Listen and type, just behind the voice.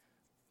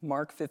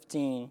Mark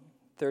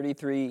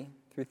 15:33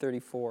 through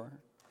 34.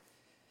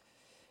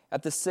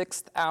 At the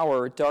 6th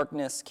hour,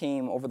 darkness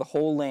came over the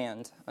whole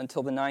land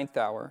until the 9th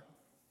hour.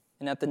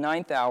 And at the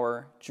 9th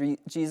hour,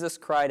 Jesus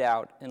cried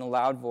out in a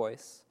loud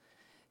voice,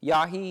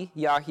 Yahi,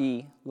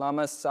 Yahi,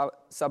 lama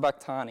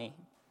sabachthani,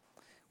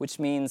 which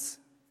means,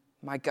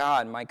 my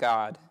God,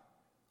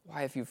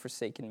 why have you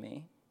forsaken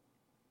me?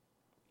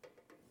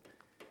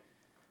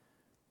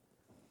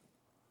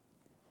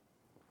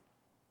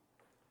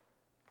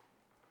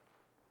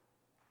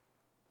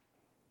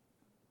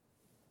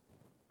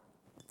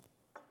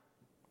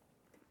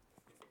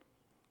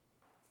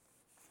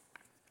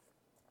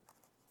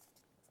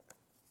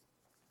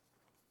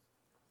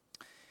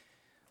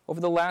 Over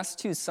the last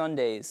 2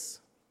 Sundays,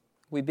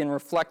 we've been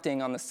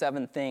reflecting on the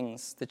 7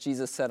 things that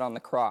Jesus said on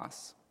the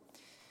cross,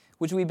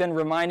 which we've been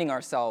reminding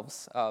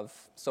ourselves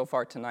of so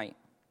far tonight.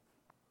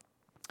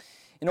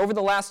 And over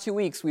the last 2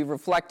 weeks, we've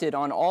reflected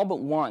on all but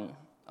one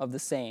of the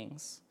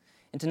sayings.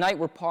 And tonight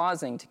we're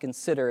pausing to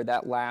consider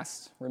that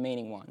last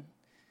remaining one.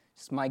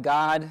 Just, my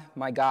God,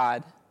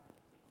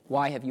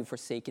 why have you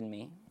forsaken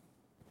me?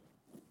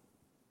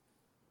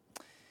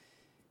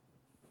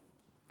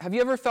 Have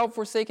you ever felt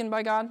forsaken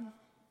by God?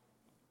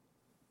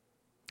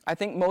 I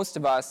think most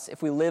of us,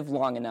 if we live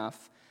long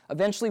enough,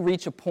 eventually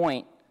reach a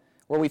point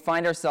where we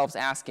find ourselves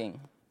asking,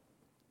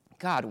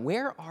 God,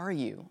 where are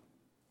you?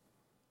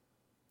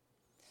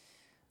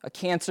 A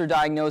cancer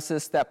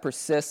diagnosis that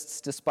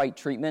persists despite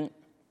treatment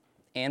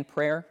and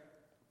prayer?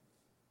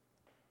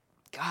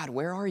 God,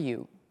 where are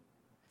you?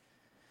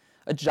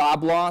 A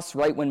job loss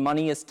right when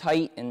money is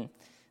tight and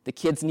the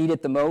kids need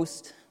it the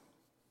most?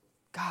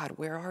 God,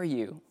 where are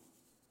you?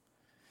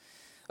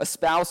 A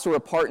spouse or a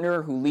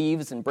partner who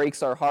leaves and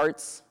breaks our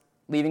hearts,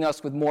 leaving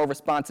us with more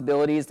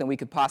responsibilities than we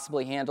could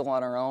possibly handle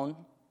on our own?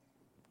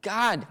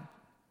 God,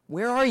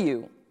 where are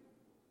you?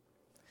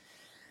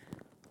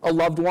 A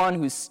loved one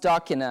who's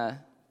stuck in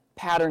a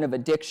pattern of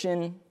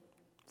addiction,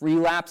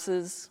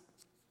 relapses?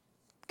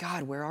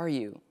 God, where are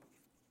you?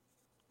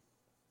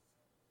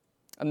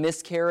 A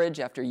miscarriage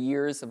after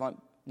years of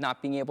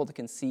not being able to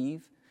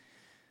conceive?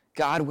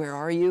 God, where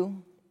are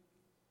you?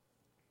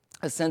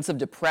 A sense of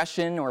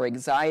depression or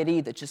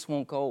anxiety that just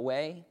won't go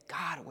away?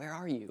 God, where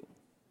are you?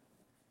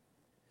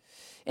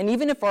 And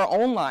even if our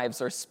own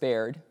lives are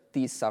spared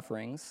these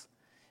sufferings,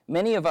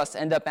 many of us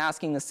end up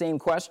asking the same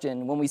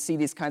question when we see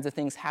these kinds of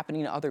things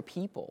happening to other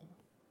people.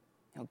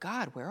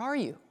 God, where are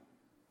you?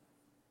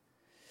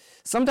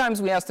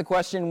 Sometimes we ask the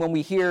question when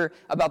we hear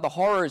about the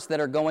horrors that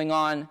are going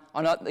on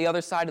the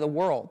other side of the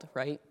world,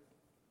 right?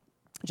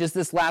 Just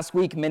this last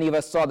week, many of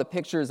us saw the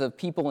pictures of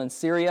people in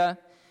Syria,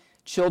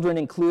 children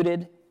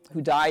included,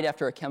 who died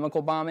after a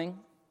chemical bombing.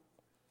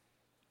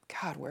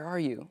 God, where are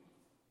you?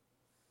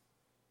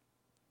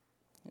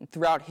 And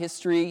throughout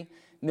history,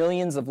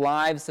 millions of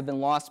lives have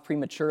been lost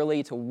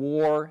prematurely to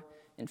war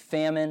and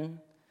famine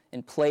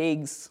and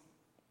plagues.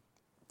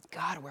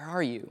 God, where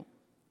are you?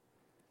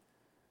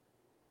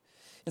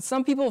 And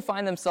some people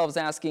find themselves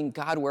asking,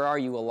 God, where are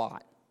you, a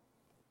lot.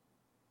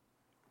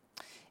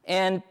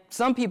 And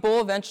some people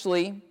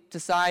eventually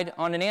decide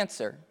on an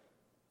answer.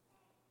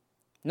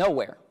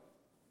 Nowhere.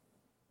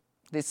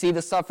 They see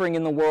the suffering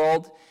in the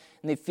world,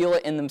 and they feel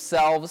it in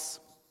themselves,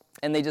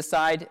 and they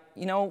decide,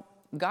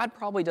 God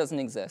probably doesn't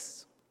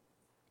exist.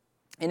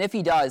 And if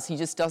he does, he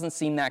just doesn't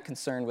seem that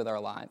concerned with our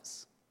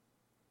lives.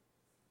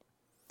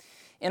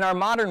 In our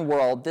modern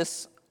world,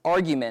 this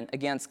argument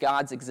against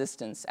God's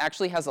existence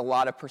actually has a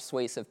lot of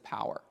persuasive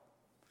power.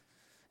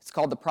 It's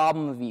called the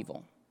problem of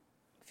evil.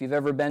 If you've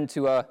ever been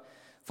to a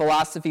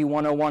Philosophy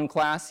 101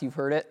 class, you've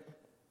heard it.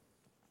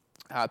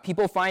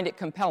 People find it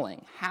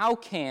compelling. How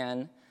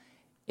can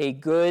a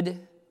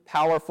good,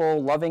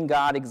 powerful, loving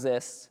God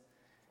exist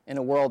in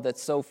a world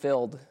that's so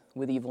filled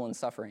with evil and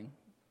suffering?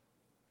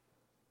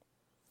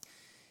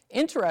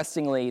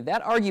 Interestingly,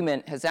 that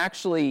argument has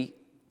actually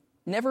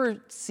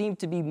never seemed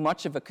to be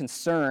much of a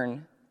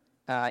concern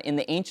in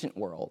the ancient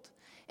world.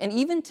 And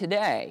even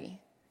today,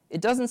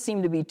 it doesn't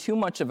seem to be too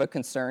much of a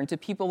concern to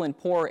people in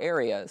poor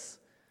areas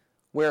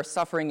where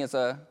suffering is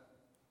a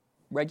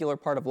regular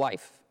part of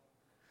life.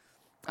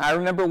 I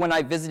remember when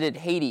I visited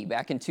Haiti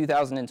back in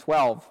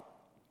 2012.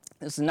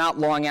 This is not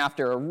long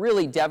after a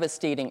really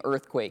devastating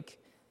earthquake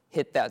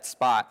hit that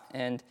spot.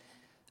 And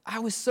I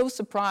was so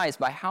surprised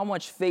by how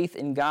much faith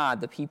in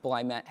God the people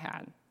I met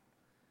had.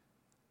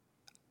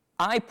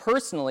 I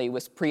personally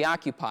was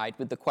preoccupied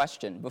with the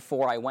question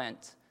before I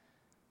went,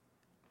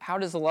 how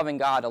does a loving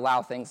God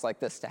allow things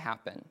like this to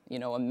happen?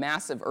 A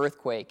massive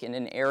earthquake in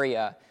an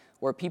area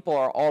where people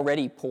are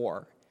already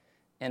poor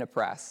and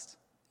oppressed,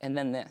 and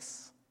then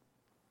this.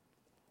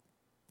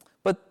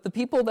 But the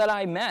people that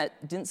I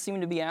met didn't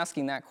seem to be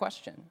asking that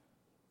question.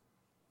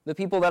 The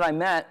people that I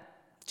met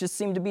just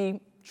seemed to be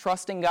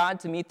trusting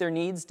God to meet their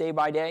needs day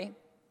by day.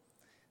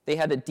 They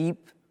had a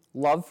deep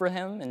love for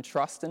him and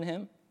trust in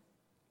him.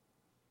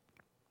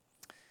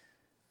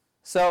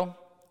 So,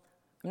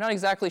 I'm not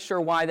exactly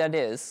sure why that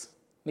is.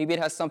 Maybe it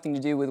has something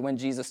to do with when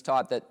Jesus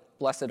taught that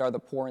blessed are the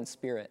poor in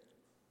spirit.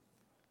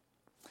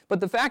 But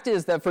the fact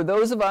is that for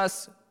those of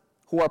us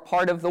who are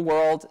part of the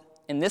world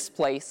in this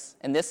place,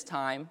 in this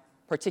time,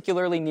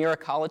 particularly near a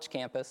college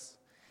campus,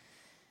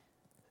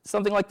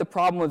 something like the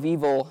problem of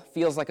evil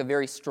feels like a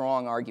very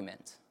strong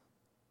argument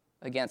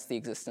against the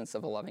existence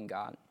of a loving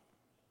God.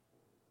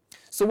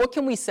 So what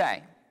can we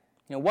say?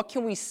 What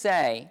can we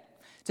say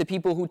to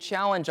people who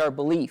challenge our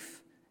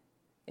belief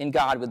in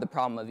God with the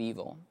problem of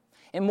evil?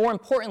 And more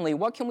importantly,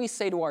 what can we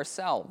say to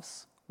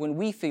ourselves when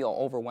we feel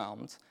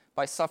overwhelmed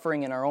by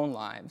suffering in our own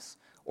lives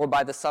or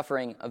by the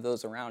suffering of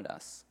those around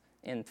us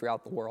and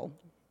throughout the world?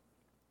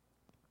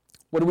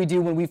 What do we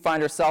do when we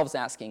find ourselves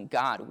asking,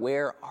 God,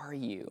 where are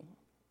you?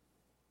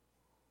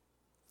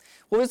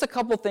 Well, there's a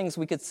couple things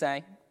we could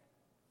say.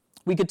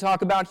 We could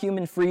talk about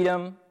human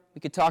freedom.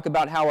 We could talk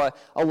about how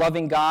a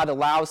loving God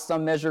allows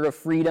some measure of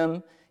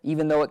freedom,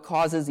 even though it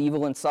causes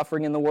evil and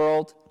suffering in the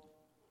world.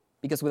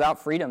 Because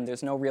without freedom,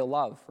 there's no real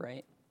love,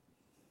 right?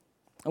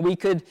 And we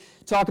could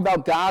talk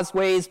about God's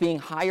ways being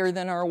higher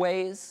than our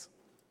ways.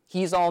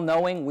 He's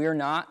all-knowing, we're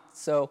not.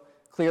 So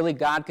clearly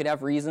God could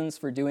have reasons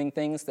for doing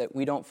things that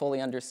we don't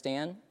fully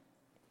understand.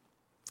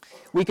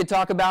 We could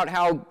talk about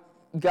how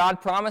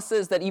God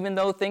promises that even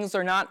though things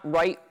are not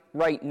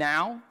right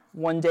now,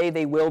 one day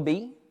they will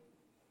be,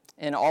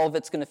 and all of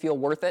it's going to feel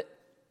worth it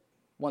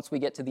once we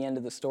get to the end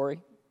of the story.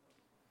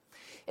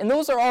 And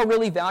those are all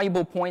really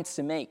valuable points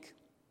to make.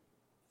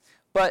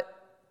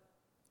 But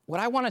what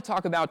I want to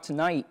talk about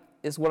tonight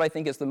is what I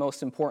think is the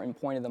most important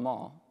point of them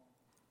all.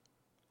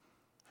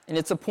 And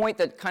it's a point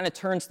that kind of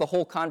turns the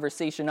whole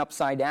conversation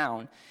upside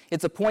down.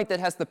 It's a point that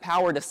has the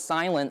power to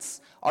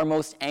silence our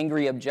most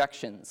angry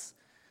objections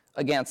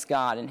against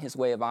God and his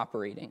way of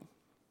operating.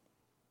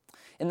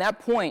 And that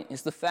point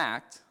is the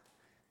fact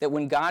that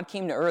when God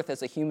came to earth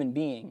as a human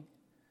being,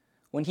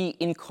 when he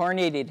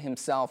incarnated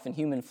himself in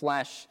human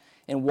flesh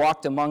and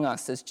walked among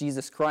us as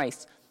Jesus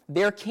Christ,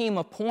 there came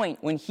a point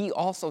when he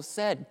also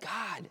said,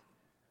 God,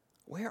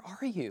 where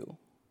are you?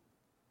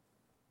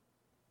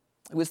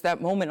 It was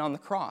that moment on the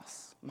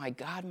cross. My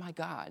God,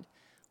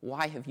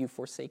 why have you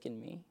forsaken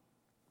me?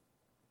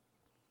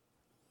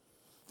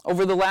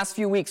 Over the last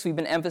few weeks, we've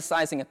been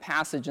emphasizing a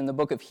passage in the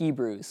book of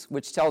Hebrews,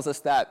 which tells us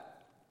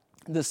that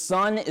the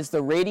Son is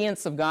the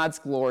radiance of God's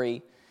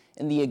glory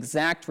and the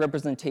exact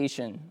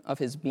representation of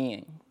his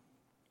being.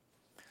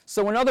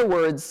 So in other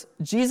words,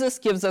 Jesus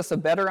gives us a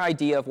better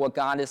idea of what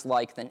God is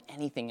like than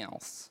anything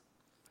else.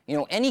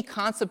 Any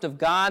concept of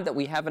God that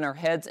we have in our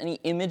heads, any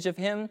image of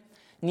him,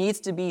 needs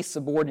to be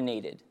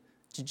subordinated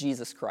to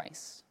Jesus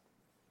Christ.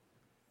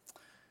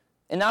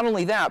 And not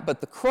only that,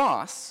 but the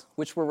cross,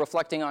 which we're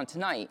reflecting on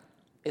tonight,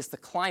 is the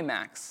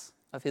climax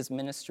of his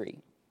ministry.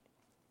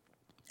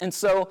 And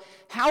so,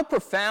 how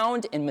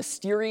profound and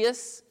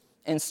mysterious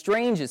and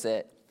strange is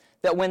it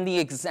that when the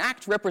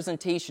exact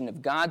representation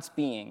of God's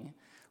being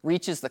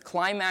reaches the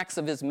climax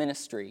of his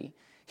ministry,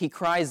 he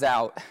cries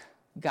out,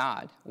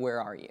 God,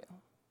 where are you?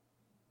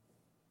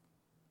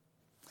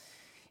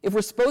 If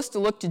we're supposed to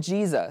look to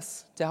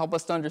Jesus to help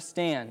us to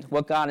understand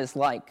what God is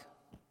like,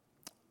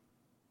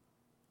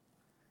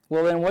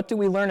 well then what do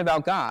we learn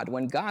about God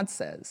when God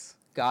says,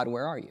 God,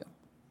 where are you?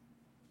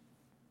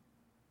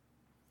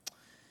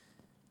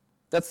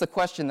 That's the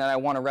question that I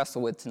want to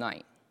wrestle with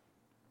tonight.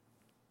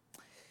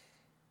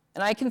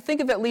 And I can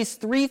think of at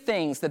least three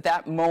things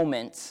that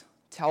moment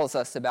tells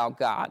us about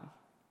God.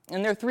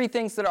 And there are three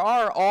things that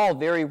are all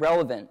very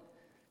relevant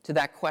to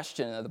that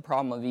question of the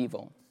problem of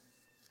evil.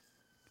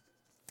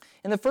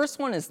 And the first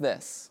one is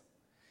this.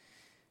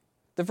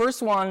 The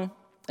first one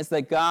is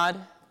that God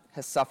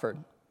has suffered.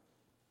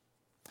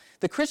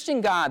 The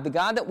Christian God, the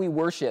God that we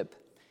worship,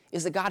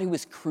 is a God who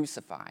was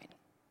crucified.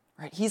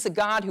 Right? He's a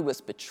God who was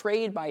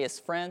betrayed by his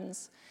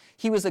friends.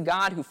 He was a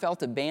God who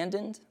felt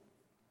abandoned.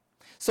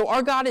 So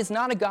our God is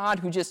not a God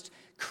who just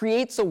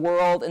creates a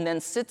world and then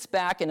sits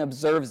back and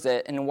observes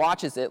it and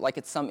watches it like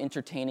it's some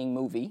entertaining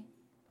movie.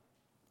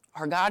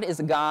 Our God is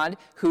a God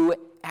who,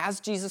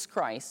 as Jesus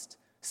Christ,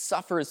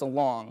 suffers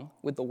along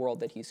with the world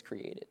that he's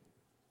created.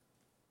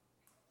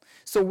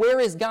 So where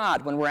is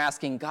God when we're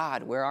asking,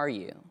 God, where are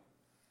you?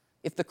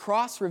 If the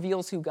cross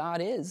reveals who God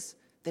is,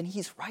 then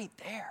he's right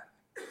there.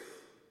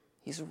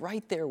 He's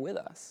right there with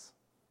us.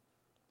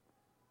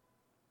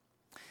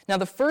 Now,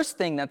 the first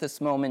thing that this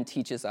moment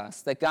teaches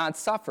us, that God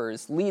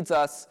suffers, leads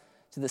us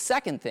to the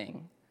second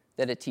thing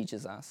that it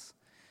teaches us,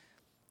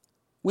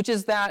 which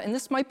is that, and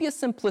this might be a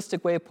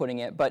simplistic way of putting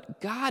it, but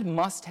God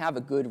must have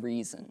a good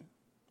reason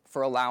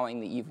for allowing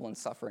the evil and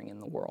suffering in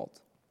the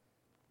world.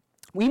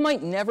 We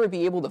might never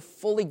be able to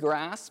fully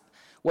grasp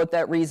what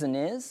that reason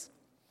is,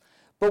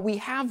 but we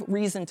have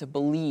reason to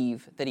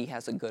believe that he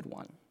has a good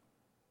one.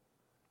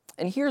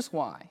 And here's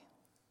why.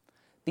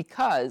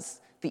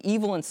 Because the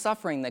evil and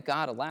suffering that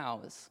God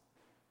allows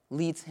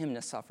leads him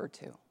to suffer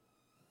too.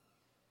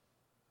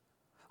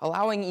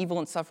 Allowing evil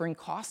and suffering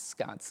costs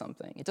God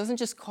something. It doesn't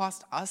just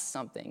cost us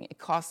something, it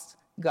costs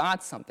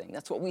God something.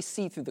 That's what we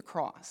see through the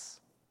cross.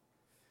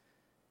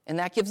 And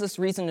that gives us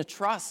reason to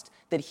trust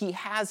that he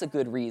has a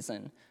good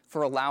reason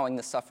for allowing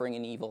the suffering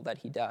and evil that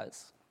he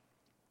does.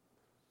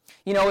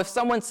 If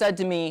someone said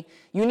to me,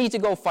 you need to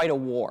go fight a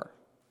war,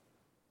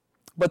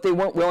 but they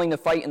weren't willing to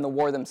fight in the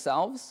war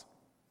themselves,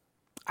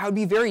 I would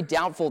be very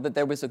doubtful that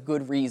there was a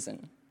good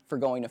reason for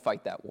going to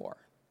fight that war.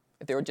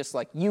 If they were just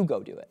like, you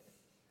go do it.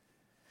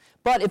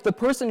 But if the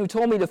person who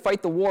told me to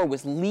fight the war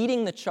was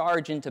leading the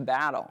charge into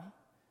battle,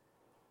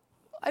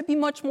 I'd be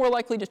much more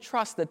likely to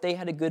trust that they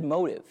had a good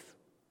motive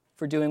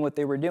for doing what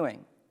they were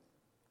doing.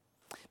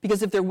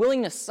 Because if they're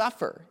willing to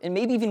suffer, and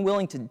maybe even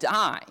willing to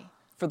die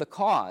for the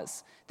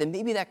cause, then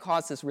maybe that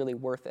cause is really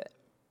worth it.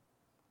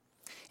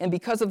 And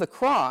because of the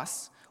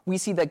cross, we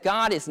see that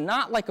God is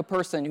not like a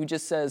person who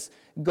just says,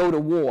 go to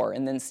war,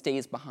 and then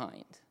stays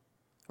behind,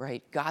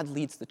 right? God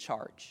leads the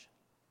charge.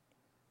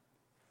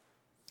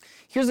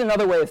 Here's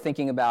another way of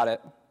thinking about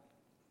it.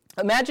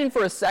 Imagine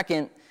for a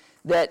second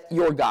that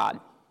you're God.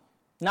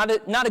 Not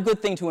a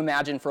good thing to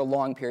imagine for a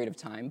long period of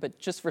time, but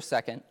just for a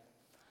second.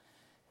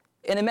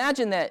 And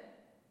imagine that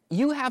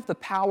you have the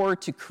power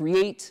to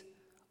create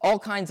all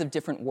kinds of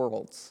different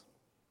worlds.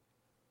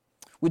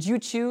 Would you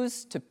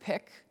choose to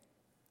pick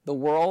the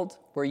world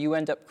where you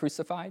end up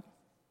crucified?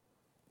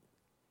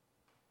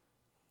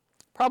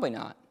 Probably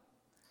not.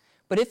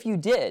 But if you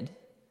did,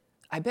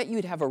 I bet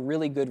you'd have a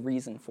really good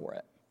reason for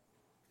it.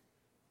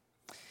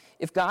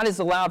 If God is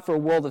allowed for a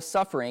world of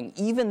suffering,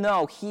 even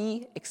though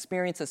he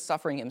experiences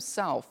suffering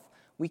himself,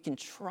 we can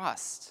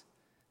trust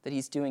that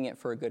he's doing it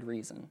for a good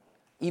reason,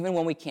 even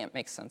when we can't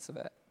make sense of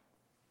it.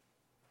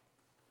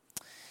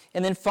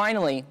 And then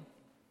finally,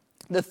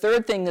 the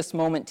third thing this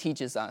moment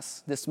teaches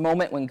us, this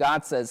moment when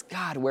God says,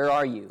 God, where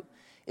are you?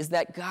 Is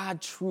that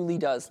God truly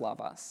does love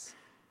us.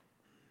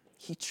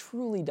 He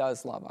truly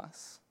does love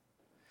us.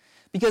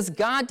 Because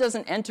God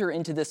doesn't enter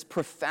into this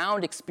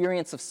profound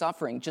experience of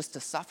suffering just to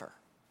suffer.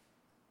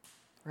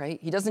 Right?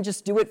 He doesn't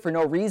just do it for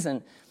no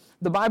reason.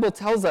 The Bible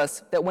tells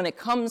us that when it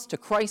comes to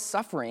Christ's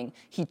suffering,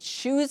 he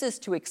chooses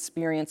to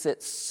experience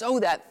it so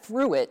that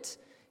through it,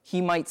 he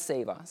might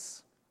save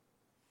us.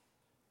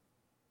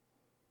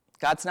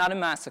 God's not a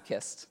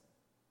masochist.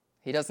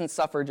 He doesn't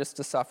suffer just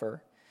to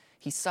suffer.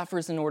 He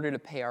suffers in order to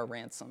pay our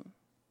ransom.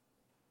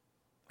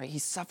 Right? He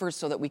suffers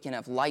so that we can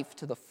have life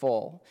to the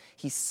full.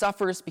 He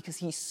suffers because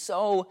he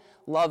so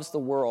loves the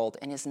world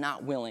and is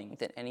not willing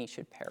that any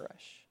should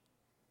perish.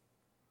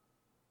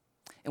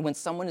 And when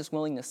someone is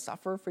willing to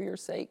suffer for your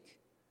sake,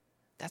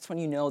 that's when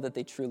you know that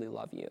they truly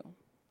love you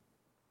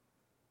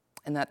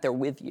and that they're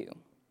with you.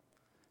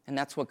 And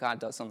that's what God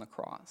does on the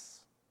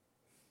cross.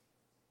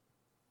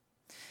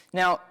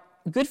 Now,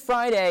 Good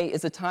Friday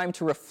is a time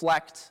to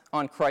reflect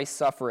on Christ's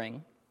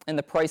suffering and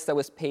the price that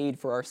was paid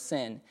for our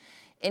sin.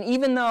 And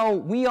even though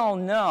we all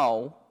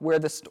know where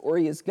the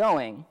story is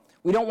going,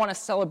 we don't want to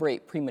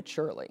celebrate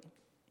prematurely.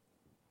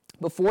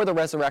 Before the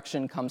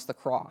resurrection comes the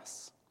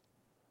cross.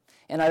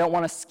 And I don't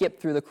want to skip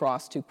through the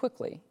cross too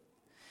quickly.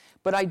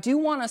 But I do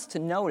want us to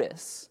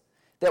notice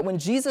that when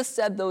Jesus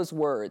said those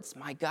words,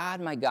 my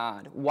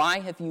God, why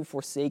have you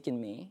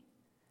forsaken me?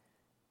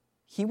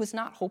 He was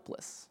not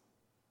hopeless.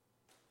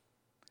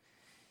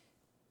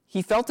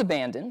 He felt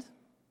abandoned.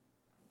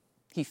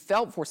 He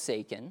felt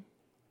forsaken.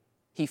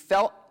 He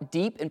felt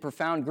deep and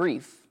profound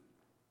grief.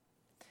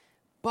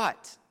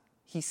 But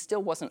he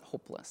still wasn't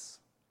hopeless.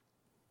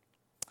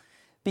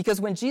 Because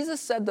when Jesus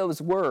said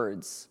those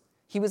words,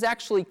 he was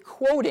actually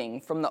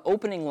quoting from the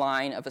opening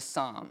line of a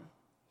psalm,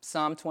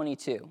 Psalm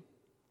 22.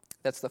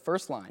 That's the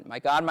first line. My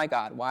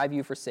God, why have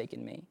you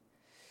forsaken me?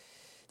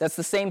 That's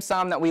the same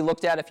psalm that we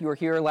looked at if you were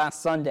here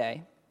last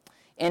Sunday.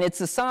 And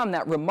it's a psalm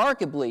that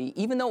remarkably,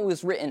 even though it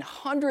was written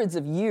hundreds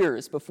of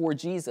years before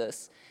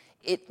Jesus,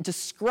 it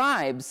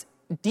describes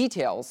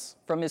details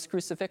from his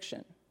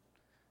crucifixion.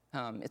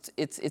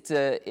 It's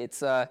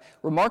a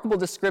remarkable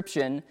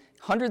description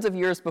hundreds of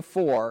years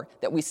before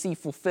that we see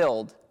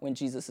fulfilled when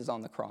Jesus is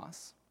on the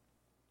cross.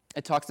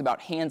 It talks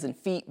about hands and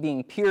feet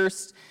being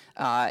pierced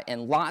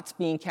and lots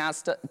being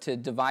cast to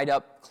divide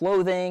up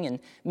clothing and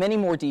many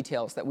more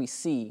details that we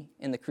see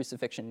in the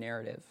crucifixion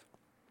narrative.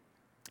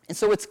 And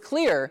so it's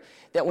clear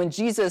that when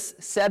Jesus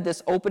said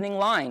this opening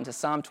line to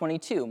Psalm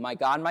 22, my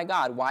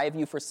God, why have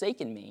you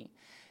forsaken me?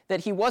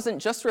 That he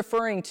wasn't just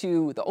referring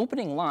to the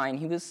opening line,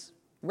 he was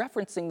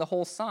referencing the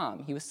whole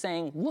psalm. He was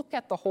saying, look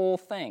at the whole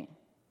thing.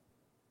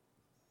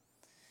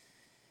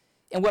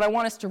 And what I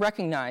want us to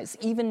recognize,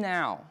 even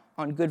now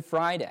on Good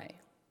Friday,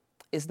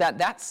 is that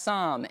that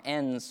psalm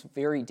ends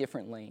very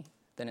differently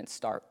than it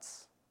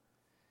starts.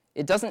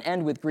 It doesn't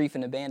end with grief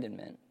and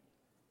abandonment.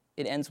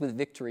 It ends with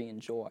victory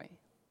and joy.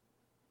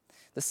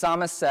 The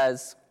psalmist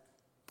says,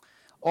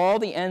 all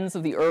the ends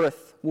of the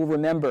earth will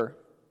remember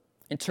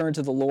and turn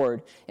to the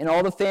Lord, and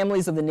all the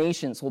families of the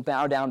nations will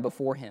bow down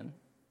before him.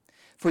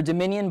 For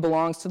dominion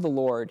belongs to the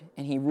Lord,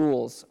 and he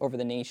rules over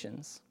the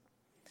nations.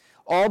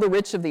 All the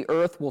rich of the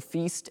earth will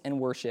feast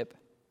and worship.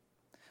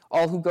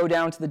 All who go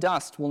down to the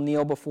dust will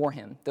kneel before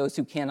him, those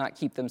who cannot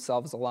keep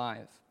themselves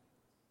alive.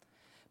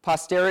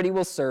 Posterity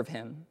will serve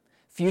him.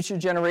 Future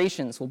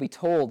generations will be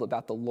told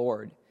about the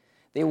Lord.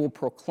 They will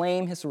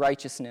proclaim his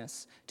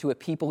righteousness to a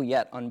people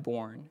yet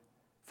unborn,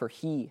 for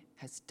he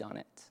has done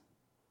it.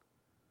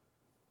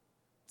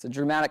 It's a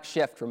dramatic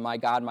shift from my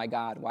God,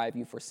 why have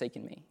you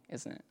forsaken me,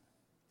 isn't it?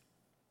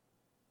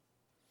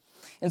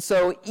 And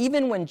so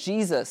even when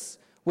Jesus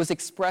was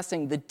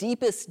expressing the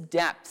deepest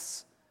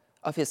depths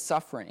of his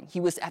suffering, he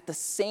was at the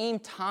same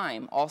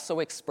time also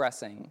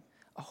expressing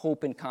a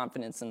hope and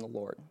confidence in the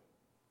Lord,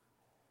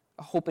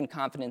 a hope and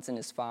confidence in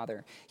his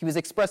Father. He was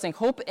expressing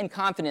hope and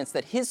confidence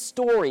that his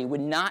story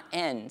would not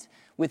end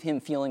with him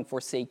feeling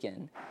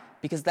forsaken,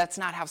 because that's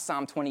not how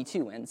Psalm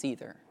 22 ends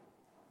either.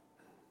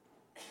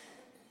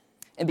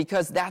 And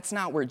because that's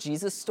not where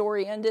Jesus'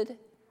 story ended,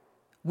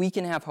 we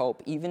can have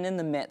hope, even in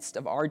the midst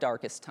of our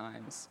darkest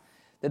times,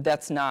 that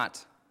that's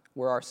not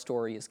where our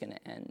story is going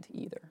to end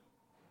either.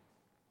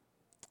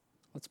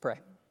 Let's pray.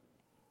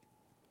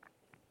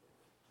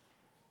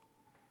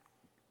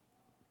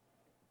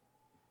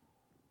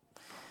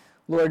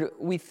 Lord,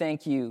 we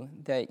thank you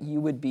that you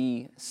would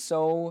be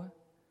so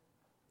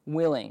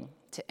willing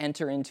to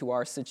enter into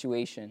our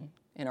situation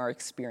and our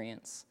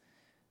experience,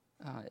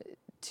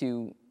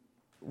 to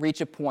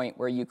reach a point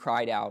where you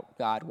cried out,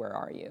 God, where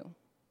are you?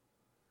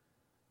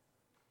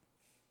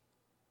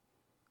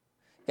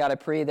 God, I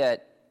pray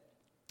that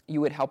you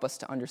would help us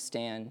to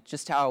understand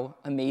just how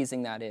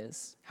amazing that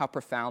is, how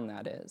profound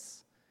that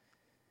is.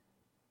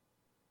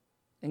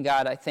 And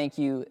God, I thank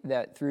you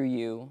that through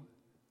you,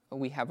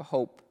 we have a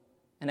hope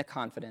and a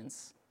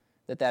confidence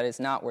that that is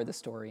not where the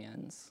story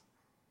ends.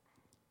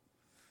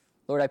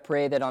 Lord, I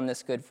pray that on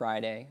this Good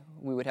Friday,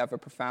 we would have a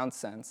profound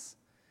sense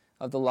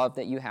of the love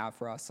that you have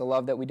for us, a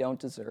love that we don't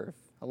deserve,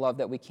 a love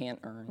that we can't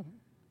earn.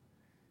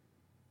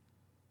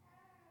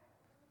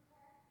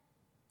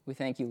 We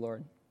thank you,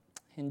 Lord.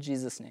 In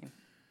Jesus' name,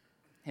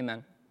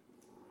 amen.